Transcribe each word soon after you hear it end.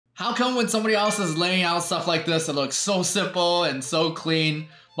How come when somebody else is laying out stuff like this, it looks so simple and so clean,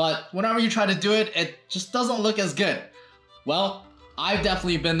 but whenever you try to do it, it just doesn't look as good? Well, I've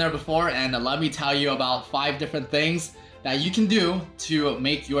definitely been there before, and let me tell you about 5 different things that you can do to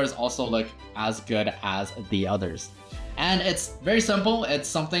make yours also look as good as the others. And it's very simple. It's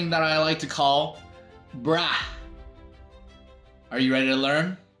something that I like to call B.R.A.A.H. Are you ready to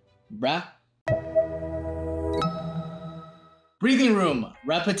learn? B.R.A.A.H. Breathing room,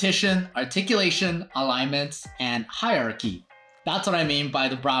 repetition, articulation, alignment, and hierarchy. That's what I mean by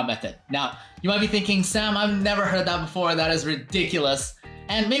the B.R.A.A.H method. Now, you might be thinking, Sam, I've never heard that before. That is ridiculous.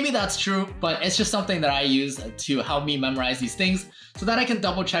 And maybe that's true, but it's just something that I use to help me memorize these things so that I can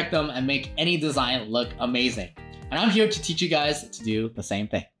double check them and make any design look amazing. And I'm here to teach you guys to do the same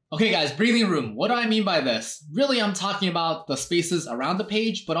thing. Okay guys, breathing room. What do I mean by this? Really, I'm talking about the spaces around the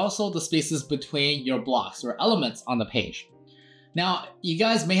page, but also the spaces between your blocks or elements on the page. Now, you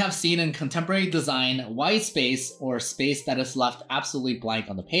guys may have seen in contemporary design, white space or space that is left absolutely blank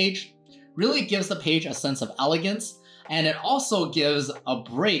on the page really gives the page a sense of elegance, and it also gives a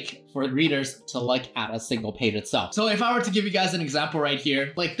break for readers to look at a single page itself. So if I were to give you guys an example right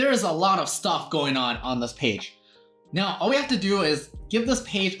here, like there's a lot of stuff going on this page. Now, all we have to do is give this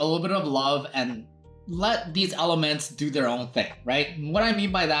page a little bit of love and let these elements do their own thing, right? And what I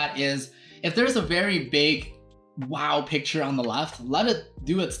mean by that is if there's a very big wow picture on the left, let it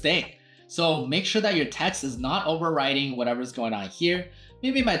do its thing. So make sure that your text is not overriding whatever's going on here.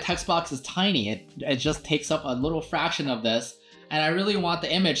 Maybe my text box is tiny. It just takes up a little fraction of this, and I really want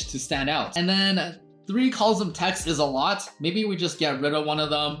the image to stand out. And then 3 columns of text is a lot. Maybe we just get rid of one of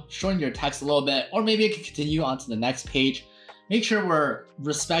them, shorten your text a little bit, or maybe it can continue on to the next page. Make sure we're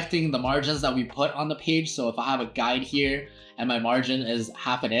respecting the margins that we put on the page. So if I have a guide here and my margin is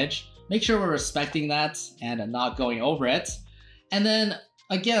 ½ an inch, make sure we're respecting that and not going over it. And then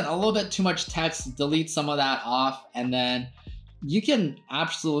again, a little bit too much text, delete some of that off, and then you can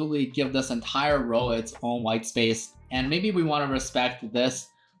absolutely give this entire row its own white space. And maybe we want to respect this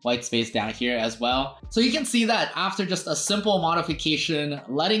white space down here as well. So you can see that after just a simple modification,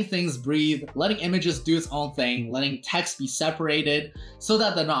 letting things breathe, letting images do its own thing, letting text be separated so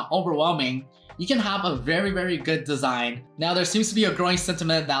that they're not overwhelming, you can have a very, very good design. Now, there seems to be a growing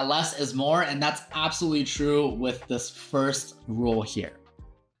sentiment that less is more, and that's absolutely true with this first rule here.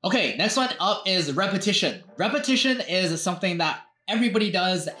 Okay, next one up is repetition. Repetition is something that everybody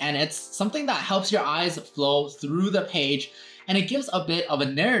does, and it's something that helps your eyes flow through the page, and it gives a bit of a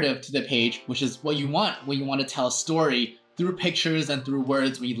narrative to the page, which is what you want when you want to tell a story through pictures and through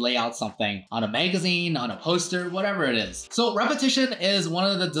words when you lay out something on a magazine, on a poster, whatever it is. So repetition is one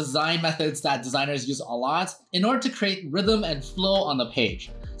of the design methods that designers use a lot in order to create rhythm and flow on the page.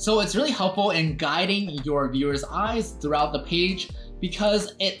 So it's really helpful in guiding your viewers' eyes throughout the page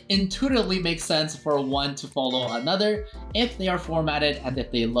because it intuitively makes sense for one to follow another if they are formatted and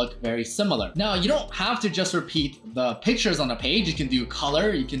if they look very similar. Now, you don't have to just repeat the pictures on the page. You can do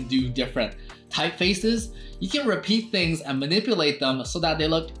color, you can do different typefaces. You can repeat things and manipulate them so that they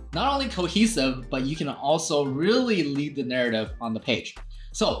look not only cohesive, but you can also really lead the narrative on the page.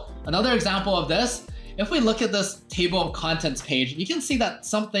 So another example of this, if we look at this table of contents page, you can see that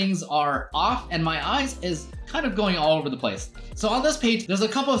some things are off and my eyes is kind of going all over the place. So on this page, there's a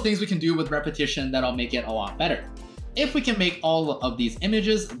couple of things we can do with repetition that'll make it a lot better. If we can make all of these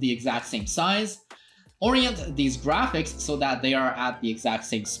images the exact same size, orient these graphics so that they are at the exact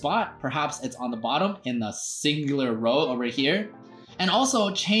same spot. Perhaps it's on the bottom in the singular row over here. And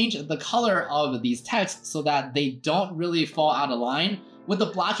also change the color of these texts so that they don't really fall out of line with the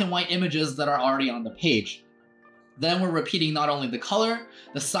black and white images that are already on the page. Then we're repeating not only the color,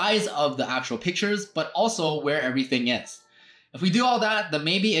 the size of the actual pictures, but also where everything is. If we do all that, then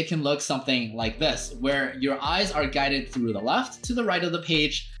maybe it can look something like this, where your eyes are guided through the left to the right of the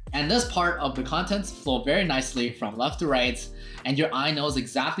page, and this part of the contents flow very nicely from left to right, and your eye knows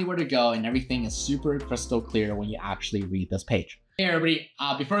exactly where to go, and everything is super crystal clear when you actually read this page. Hey everybody,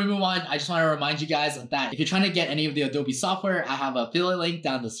 before we move on, I just want to remind you guys that if you're trying to get any of the Adobe software, I have an affiliate link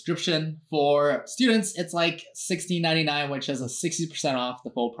down in the description. For students, it's like $16.99, which is a 60% off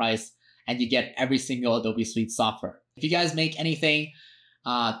the full price, and you get every single Adobe Suite software. If you guys make anything,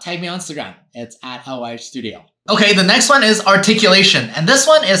 tag me on Instagram. It's at B.R.A.A.H Studio. Okay, the next one is articulation, and this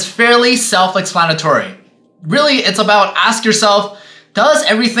one is fairly self-explanatory. Really, it's about ask yourself, does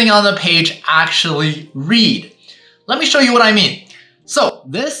everything on the page actually read? Let me show you what I mean. So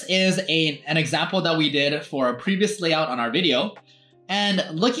this is an example that we did for a previous layout on our video. And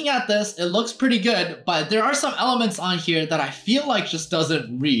looking at this, it looks pretty good, but there are some elements on here that I feel like just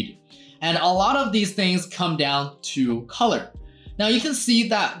doesn't read. And a lot of these things come down to color. Now you can see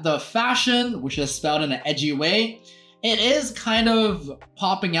that the fashion, which is spelled in an edgy way, it is kind of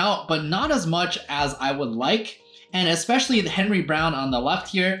popping out, but not as much as I would like. And especially the Henry Brown on the left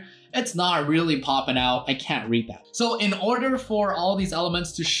here, it's not really popping out. I can't read that. So in order for all these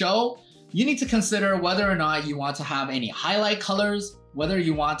elements to show, you need to consider whether or not you want to have any highlight colors, whether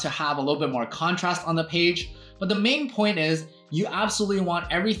you want to have a little bit more contrast on the page. But the main point is you absolutely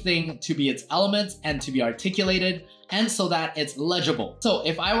want everything to be its elements and to be articulated, and so that it's legible. So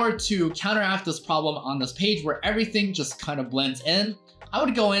if I were to counteract this problem on this page where everything just kind of blends in, I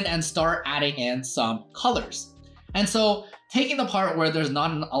would go in and start adding in some colors. And so taking the part where there's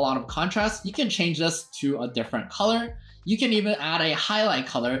not a lot of contrast, you can change this to a different color. You can even add a highlight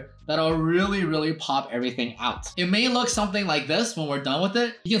color that'll really pop everything out. It may look something like this when we're done with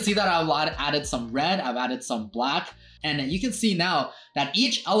it. You can see that I've added some red, I've added some black, and you can see now that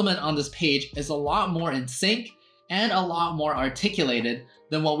each element on this page is a lot more in sync and a lot more articulated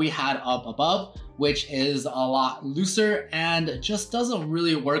than what we had up above, which is a lot looser and just doesn't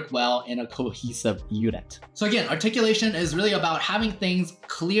really work well in a cohesive unit. So again, articulation is really about having things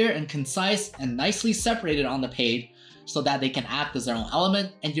clear and concise and nicely separated on the page so that they can act as their own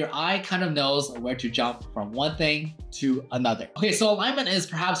element and your eye kind of knows where to jump from one thing to another. Okay, so alignment is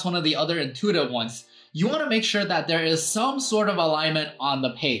perhaps one of the other intuitive ones. You want to make sure that there is some sort of alignment on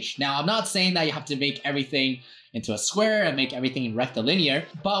the page. Now, I'm not saying that you have to make everything into a square and make everything rectilinear,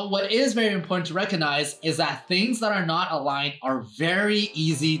 but what is very important to recognize is that things that are not aligned are very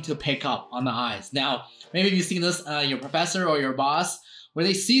easy to pick up on the eyes. Now, maybe you've seen this your professor or your boss, where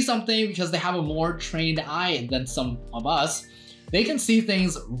they see something because they have a more trained eye than some of us. They can see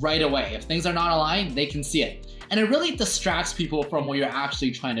things right away. If things are not aligned, they can see it. And it really distracts people from what you're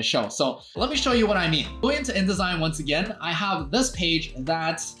actually trying to show. So let me show you what I mean. Going into InDesign once again, I have this page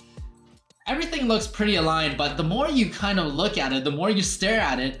that everything looks pretty aligned, but the more you kind of look at it, the more you stare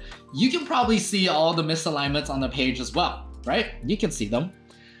at it, you can probably see all the misalignments on the page as well, right? You can see them.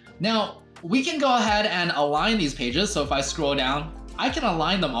 Now, we can go ahead and align these pages. So if I scroll down, I can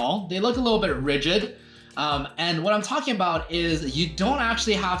align them all. They look a little bit rigid. And what I'm talking about is you don't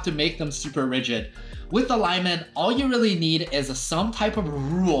actually have to make them super rigid. With alignment, all you really need is some type of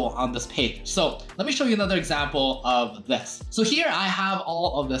rule on this page. So let me show you another example of this. So here I have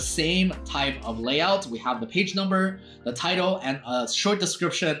all of the same type of layout. We have the page number, the title, and a short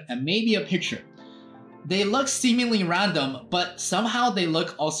description, and maybe a picture. They look seemingly random, but somehow they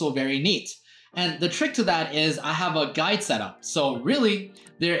look also very neat. And the trick to that is I have a guide set up. So really,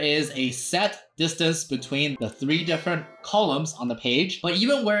 there is a set distance between the 3 different columns on the page. But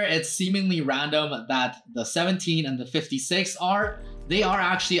even where it's seemingly random that the 17 and the 56 are, they are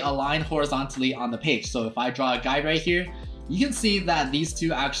actually aligned horizontally on the page. So if I draw a guide right here, you can see that these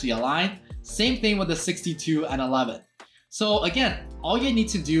two actually align. Same thing with the 62 and 11. So again, all you need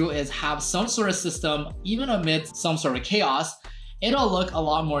to do is have some sort of system, even amidst some sort of chaos. It'll look a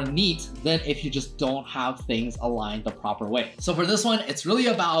lot more neat than if you just don't have things aligned the proper way. So for this one, it's really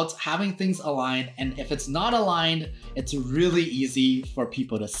about having things aligned, and if it's not aligned, it's really easy for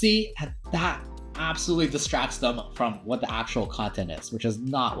people to see, and that absolutely distracts them from what the actual content is, which is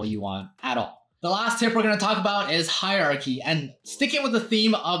not what you want at all. The last tip we're going to talk about is hierarchy, and sticking with the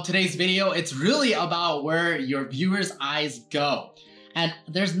theme of today's video, it's really about where your viewers' eyes go. And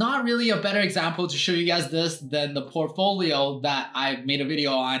there's not really a better example to show you guys this than the portfolio that I made a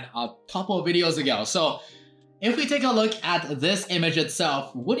video on a couple of videos ago. So if we take a look at this image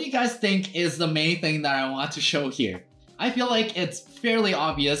itself, what do you guys think is the main thing that I want to show here? I feel like it's fairly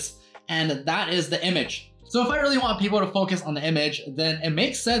obvious, and that is the image. So if I really want people to focus on the image, then it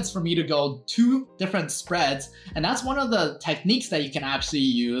makes sense for me to go 2 different spreads. And that's one of the techniques that you can actually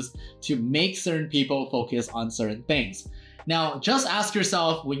use to make certain people focus on certain things. Now, just ask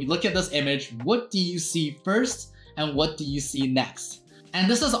yourself, when you look at this image, what do you see first and what do you see next? And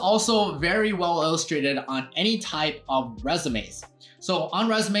this is also very well illustrated on any type of resumes. So on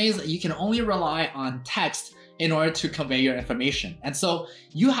resumes, you can only rely on text in order to convey your information. And so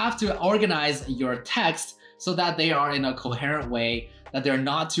you have to organize your text so that they are in a coherent way, that they're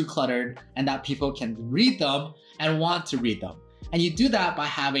not too cluttered, and that people can read them and want to read them. And you do that by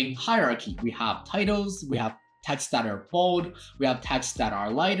having hierarchy. We have titles, we have text that are bold, we have text that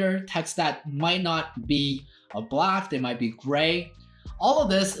are lighter, text that might not be black, they might be gray. All of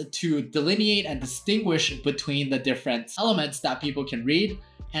this to delineate and distinguish between the different elements that people can read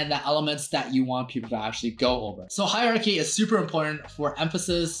and the elements that you want people to actually go over. So hierarchy is super important for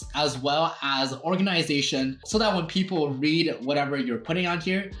emphasis as well as organization, so that when people read whatever you're putting on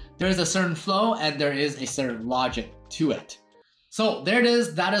here, there's a certain flow and there is a certain logic to it. So there it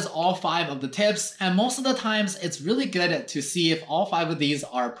is, that is all 5 of the tips, and most of the times it's really good to see if all 5 of these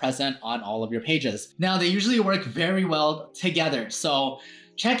are present on all of your pages. Now they usually work very well together, so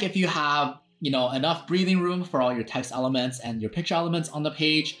check if you have enough breathing room for all your text elements and your picture elements on the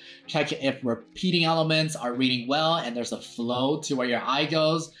page. Check if repeating elements are reading well and there's a flow to where your eye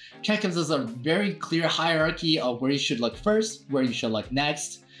goes. Check if there's a very clear hierarchy of where you should look first, where you should look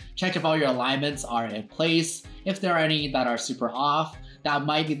next. Check if all your alignments are in place. If there are any that are super off, that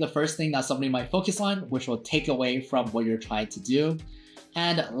might be the first thing that somebody might focus on, which will take away from what you're trying to do.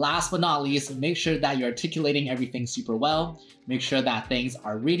 And last but not least, make sure that you're articulating everything super well. Make sure that things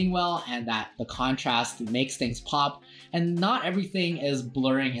are reading well and that the contrast makes things pop and not everything is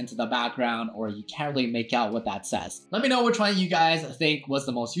blurring into the background or you can't really make out what that says. Let me know which one you guys think was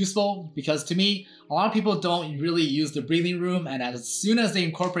the most useful, because to me, a lot of people don't really use the breathing room, and as soon as they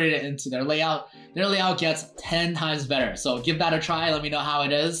incorporate it into their layout gets 10 times better. So give that a try, let me know how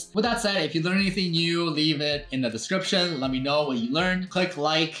it is. With that said, if you learned anything new, leave it in the description. Let me know what you learned. Click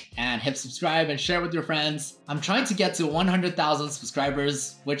like and hit subscribe and share with your friends. I'm trying to get to 100,000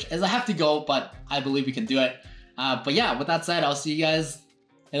 subscribers, which is a hefty goal, but I believe we can do it. But yeah, with that said, I'll see you guys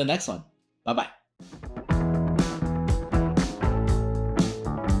in the next one. Bye-bye.